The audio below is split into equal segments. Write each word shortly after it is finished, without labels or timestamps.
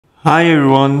Hi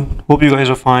everyone, hope you guys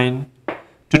are fine.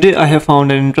 Today I have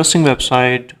found an interesting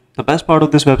website. The best part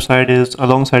of this website is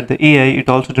alongside the AI, it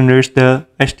also generates the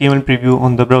HTML preview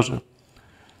on the browser.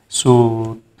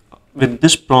 So with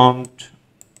this prompt,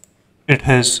 it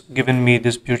has given me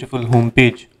this beautiful home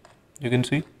page. You can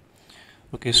see.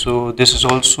 Okay, so this is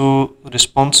also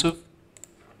responsive.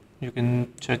 You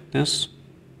can check this.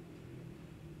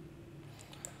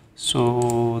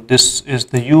 So this is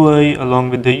the UI. Along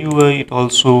with the UI, it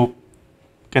also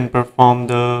can perform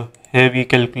the heavy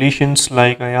calculations,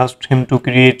 like I asked him to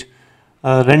create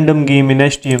a random game in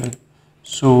HTML.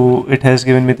 So it has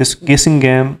given me this guessing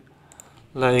game,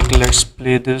 like let's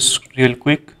play this real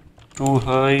quick. Too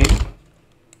high,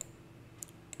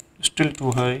 still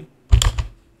too high,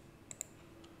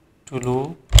 too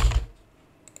low.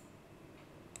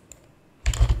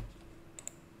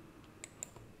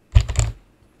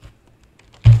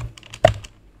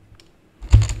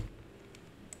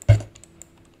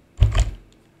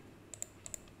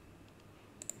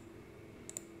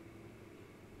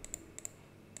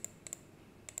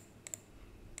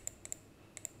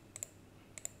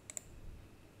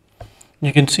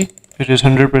 You can see it is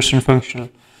 100% functional.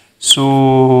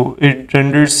 So it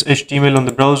renders HTML on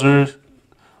the browser.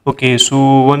 Okay,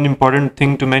 so one important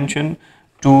thing to mention,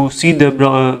 to see the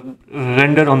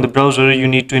render on the browser, you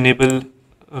need to enable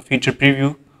a feature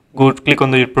preview. Go click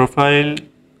on your profile,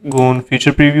 go on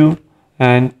feature preview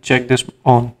and check this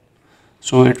on.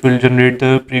 So it will generate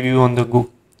the preview on the go.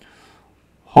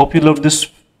 Hope you love this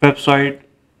website.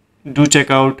 Do check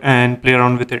out and play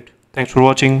around with it. Thanks for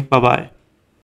watching. Bye bye.